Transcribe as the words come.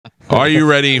Are you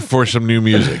ready for some new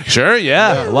music? Sure,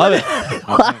 yeah. Love it.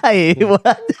 Why?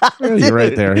 What? You're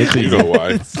right there. You know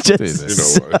why.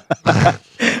 Just You know why.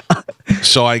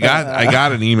 So I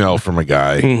got an email from a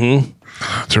guy. Mm-hmm.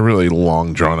 It's a really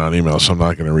long, drawn-out email, so I'm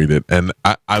not going to read it. And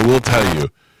I will tell you,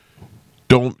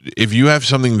 if you have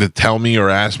something to tell me or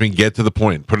ask me, get to the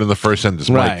point. Put in the first sentence.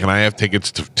 Right. Mike, can I have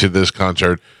tickets to this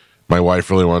concert? My wife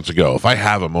really wants to go. If I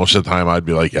have them, most of the time I'd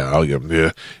be like, yeah, I'll give them.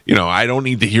 Yeah. You know, I don't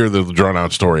need to hear the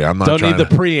drawn-out story. I'm not. Don't need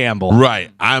the preamble.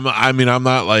 Right. I'm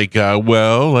not like,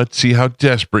 well, let's see how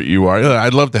desperate you are.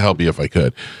 I'd love to help you if I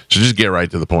could. So just get right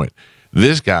to the point.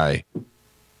 This guy,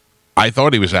 I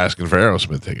thought he was asking for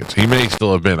Aerosmith tickets. He may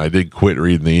still have been. I did quit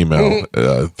reading the email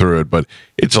through it, but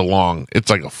it's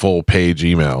like a full page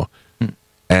email.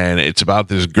 And it's about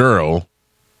this girl,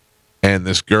 and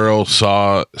this girl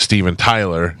saw Steven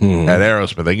Tyler at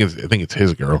Aerosmith. I think it's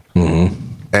his girl.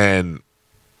 And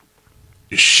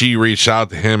she reached out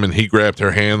to him, and he grabbed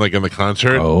her hand like in the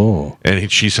concert. Oh. And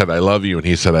she said, I love you. And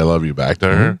he said, I love you back to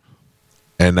her.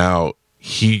 And now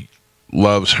he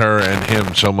loves her and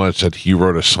him so much that he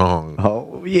wrote a song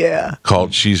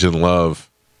called She's in Love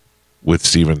with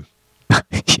Steven.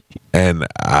 And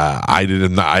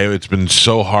it's been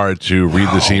so hard to read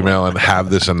this email and have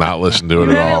this and not listen to it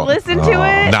at all. Listen to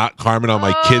it? Not Carmen on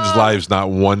my kids' lives, not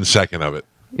 1 second of it.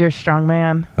 You're a strong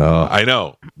man. I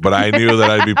know, but I knew that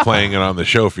I'd be playing it on the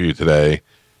show for you today.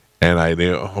 And I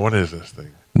knew, what is this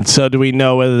thing? So do we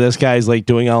know whether this guy's like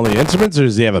doing all the instruments, or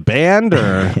does he have a band,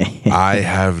 or? I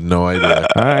have no idea.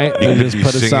 All right, He we could just be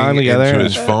put a singing song together. into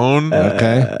his phone.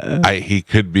 Okay. He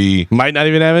could be. Might not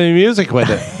even have any music with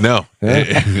it. No,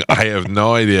 I have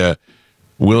no idea.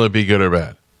 Will it be good or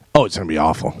bad? Oh, it's gonna be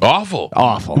awful. Awful.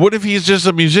 Awful. What if he's just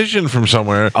a musician from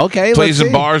somewhere? Okay, plays let's in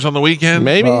see. bars on the weekend.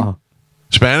 Maybe.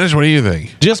 Spanish. What do you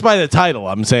think? Just by the title,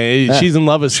 I'm saying she's in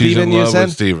love with She's Steven. in You love said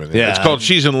with Steven. Yeah. It's called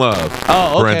She's in Love.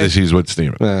 Oh, okay. Parentheses with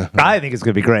Steven. I think it's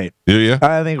gonna be great. Do you?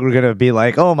 I think we're gonna be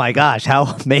like, oh my gosh, how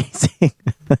amazing!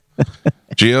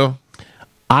 Gio?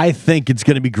 I think it's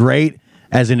going to be great,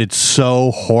 as in it's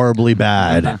so horribly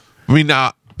bad. I mean,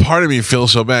 now part of me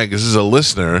feels so bad because this is a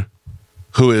listener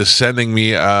who is sending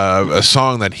me a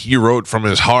song that he wrote from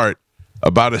his heart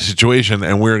about a situation,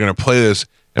 and we're going to play this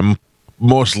and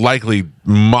most likely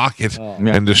mock it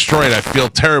and destroy it. I feel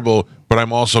terrible, but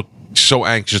I'm also so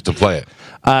anxious to play it.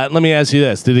 Let me ask you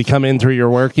this: did he come in through your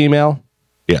work email?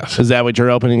 Yes. Is that what you're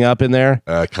opening up in there?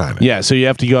 Kind of. Yeah. So you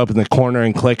have to go up in the corner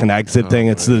and click an exit thing.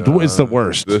 It's the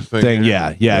worst This thing thing.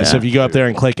 here? Yeah. So if you go up there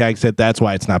and click exit, that's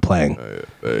why it's not playing.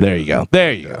 There you go.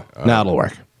 There you go. Now it'll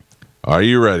work. Are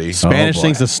you ready? Spanish boy.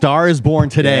 thinks a star is born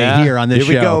today here on this Here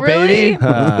we show. go, baby.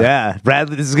 Really? Yeah,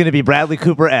 Bradley. This is gonna be Bradley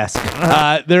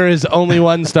Cooper-esque. There is only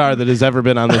one star that has ever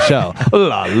been on the show.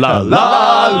 La la la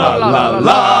la la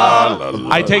la.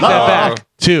 I take that back.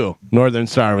 2. Northern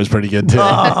Star was pretty good too. Oh,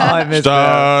 I missed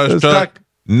that. Stuck.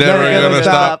 Never gonna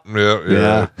stop.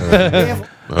 Yeah.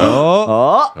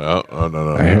 No.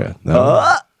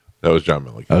 That was John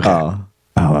Milligan. Okay.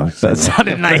 That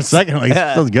sounded For a nice. second, like,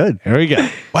 that sounds good. Here we go.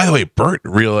 By the way,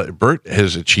 Bert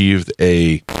has achieved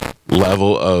a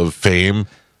level of fame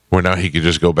where now he could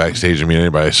just go backstage and meet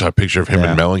anybody. I saw a picture of him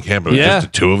and Mellencamp, but Yeah. just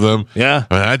the two of them. Yeah.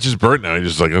 I mean, that's just Bert now. He's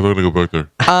just like, I'm going to go back there.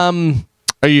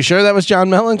 Are you sure that was John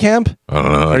Mellencamp? I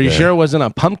don't know. Are you sure it wasn't a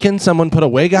pumpkin someone put a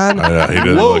wig on? I know,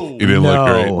 he didn't look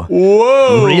great.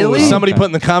 Whoa. Really? Somebody put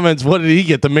in the comments, what did he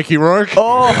get? The Mickey Rourke?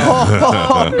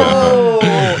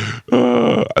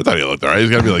 I thought he looked all right.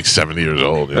 He's got to be like 70 years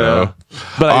old, you know?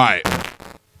 But All right.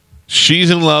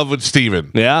 She's in Love with Steven,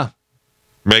 Yeah.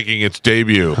 making its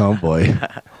debut. Oh, boy.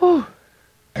 Oh,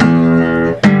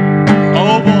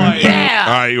 boy. Yeah.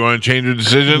 All right, you want to change your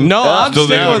decision? No, I'm Still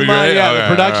sticking think it'll with be my great? Okay, the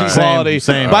production all right. quality.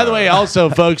 Same. By the way, also,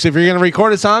 folks, if you're going to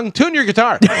record a song, tune your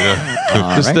guitar.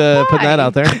 Just put that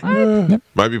out there.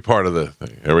 Might be part of the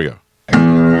thing. Here we go.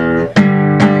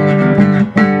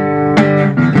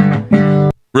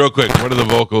 Real quick, what are the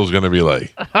vocals going to be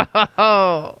like?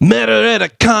 Met her at a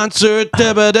concert.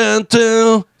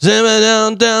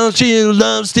 She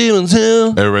loves Steven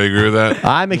too. Everybody agree with that?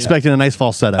 I'm expecting a nice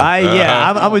falsetto.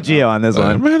 I'm with Gio on this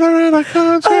one. Met her at a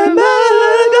concert.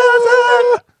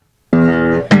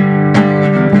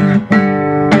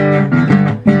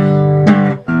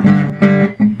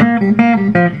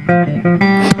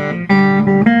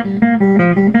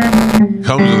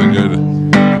 Comes with a good.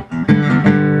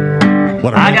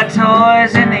 I got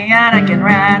toys in the attic and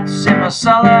rats in my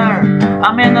cellar.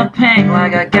 I'm in the pink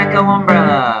like a gecko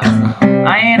umbrella.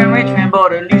 I ain't a rich man,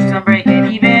 but at least I'm breaking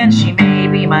even. She may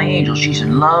be my angel, she's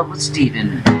in love with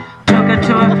Steven. Took her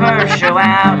to her first show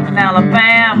out in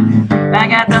Alabama.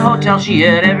 Back at the hotel, she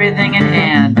had everything in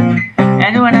hand.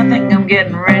 And when I think I'm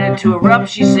getting ready started to erupt.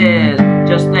 She said,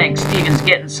 just think, Steven's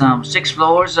getting some 6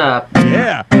 floors up.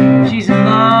 Yeah. She's in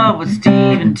love with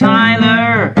Steven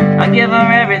Tyler. I give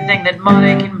her everything that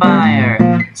money can buy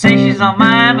her. Say she's all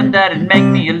mine, but that'd make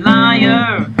me a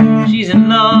liar. She's in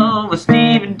love with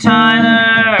Steven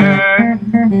Tyler.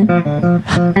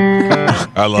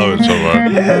 I love it so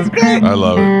much. That's great. I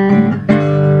love it.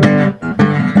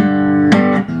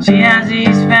 She has these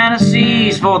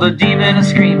fantasies for the demon of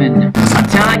screaming.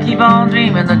 Until I keep on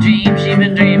dreaming the dream she's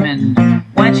been dreaming.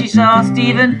 When she saw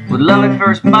Steven with love at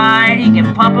first bite, he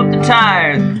can pump up the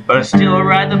tires, but I still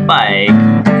ride the bike.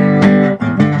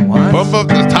 Pump up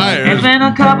the It's tires. been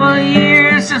a couple of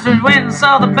years since we went and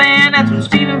saw the band. That's when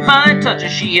Steven finally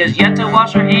touches. She has yet to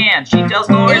wash her hands. She tells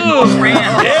stories to her friends.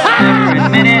 I never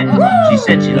admit it. She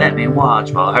said she let me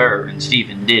watch while her and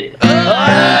Steven did it. Come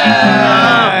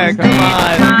on.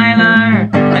 Tyler,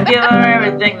 I give her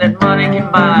everything that money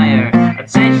can buy her. I'd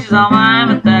say she's all mine,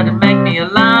 but that'd make me a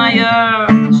liar.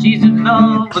 She's in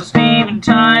love with Steven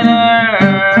Tyler.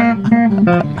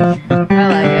 I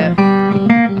like it.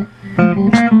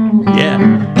 Yeah.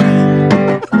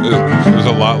 There's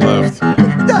a lot left.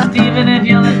 Steven, if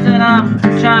you're listening, I'm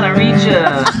trying to reach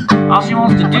her. All she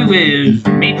wants to do is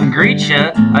meet and greet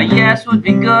ya. A yes would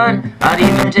be good. I'd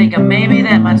even take a maybe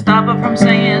that might stop her from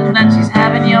saying that she's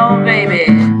having your baby.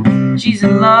 She's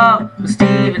in love with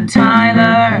Steven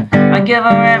Tyler. I give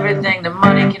her everything the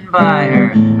money can buy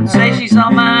her. And say she's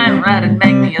all mine, that'd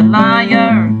make me a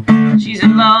liar. She's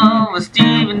in love with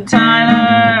Steven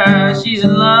Tyler. She's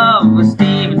in love with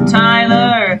Steven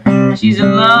Tyler. She's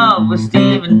in love with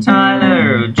Steven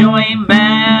Tyler. Joe ain't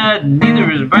bad, neither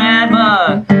is Brad,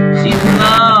 but she's in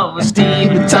love with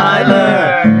Steven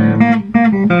Tyler.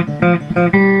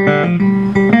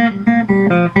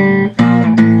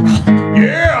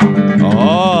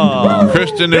 Oh.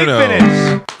 Kristen Big Uno.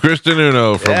 finish. Kristen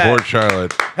Uno from Yeah. Port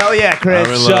Charlotte. Hell yeah, Chris.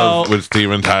 I'm in love with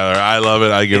Steven Tyler. I love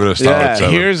it. I give it a solid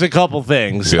 7. Here's a couple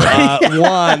things. Yeah.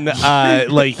 One,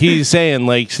 like he's saying,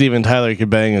 like Steven Tyler could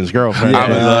bang his girlfriend.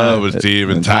 I'm in love with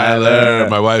Steven Tyler.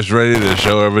 My wife's ready to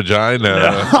show her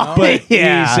vagina. But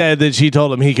Yeah. he said that she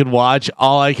told him he could watch.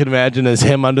 All I can imagine is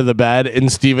him under the bed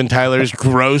and Steven Tyler's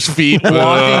gross feet walking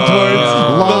towards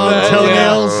Long the bed.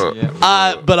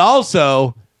 toenails. But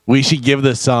also, we should give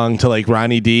this song to like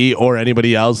Ronnie D or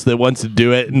anybody else that wants to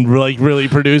do it and like really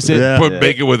produce it. Yeah.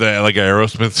 Make it with a like an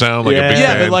Aerosmith sound, like a big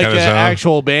Yeah, band but like kind an of sound.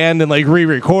 actual band and like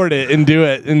re-record it and do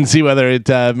it and see whether it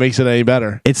makes it any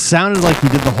better. It sounded like he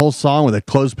did the whole song with a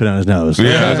clothespin on his nose.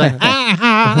 Yeah. I was like,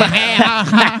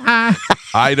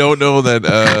 I don't know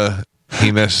that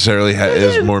he necessarily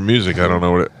is more music. I don't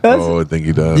know what it. I think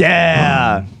he does.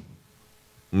 Yeah.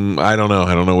 I don't know.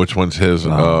 I don't know which one's his. Oh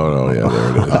no, yeah, there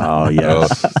it is. oh,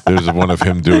 yes. There's one of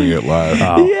him doing it live.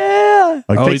 Yeah.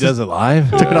 Like, Oh, he takes does it live?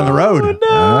 Took it on the road.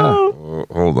 Oh,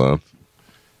 hold on.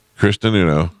 Kristen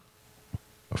Uno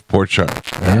of Port Charlotte.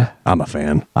 I'm a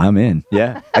fan. I'm in.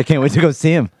 Yeah. I can't wait to go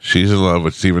see him. She's in love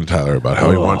with Steven Tyler about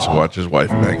how he wants to watch his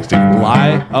wife bang Steven.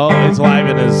 Live? Oh, it's live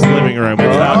in his living room.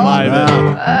 It's not live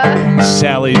in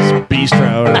Sally's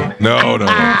Bistro. No, no, no.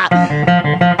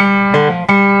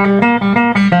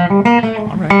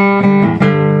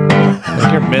 I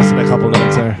think you're missing a couple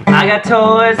notes there. I got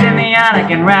toys in the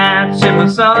attic and rats in my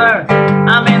cellar.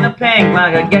 I'm in the pink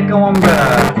like a gecko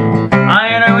umbrella. I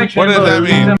ain't a rich What does that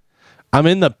mean? I'm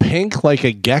in the pink like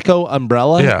a gecko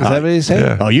umbrella. Yeah. Is that what he's saying?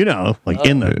 Yeah. Oh, you know, like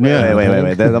in the. Yeah. Wait.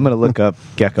 I'm going to look up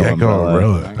Gecko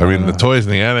Umbrella. I mean, the toys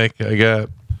in the attic I got.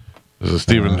 There's a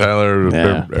Steven Tyler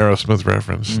Yeah. Aerosmith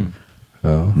reference. In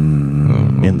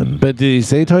the. But did he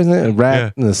say toys in the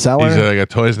rat in the cellar? He said I got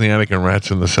toys in the attic and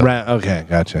rats in the cellar. Rat. Okay,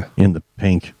 gotcha. In the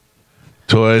pink.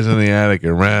 Toys in the attic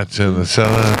and rats in the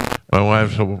cellar. My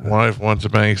wife wants to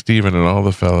bang Steven and all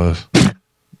the fellas.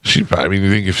 I mean,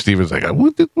 you think if Steven's like,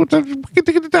 what get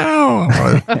it down?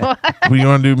 What you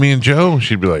want to do, me and Joe?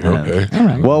 She'd be like, okay.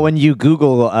 Well, when you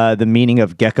Google the meaning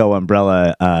of Gecko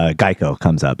Umbrella, Geico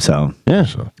comes up. So, Yeah.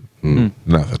 So,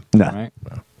 nothing. no.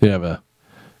 You have a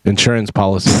insurance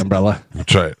policy umbrella.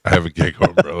 That's right. I have a gecko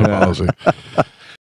umbrella policy.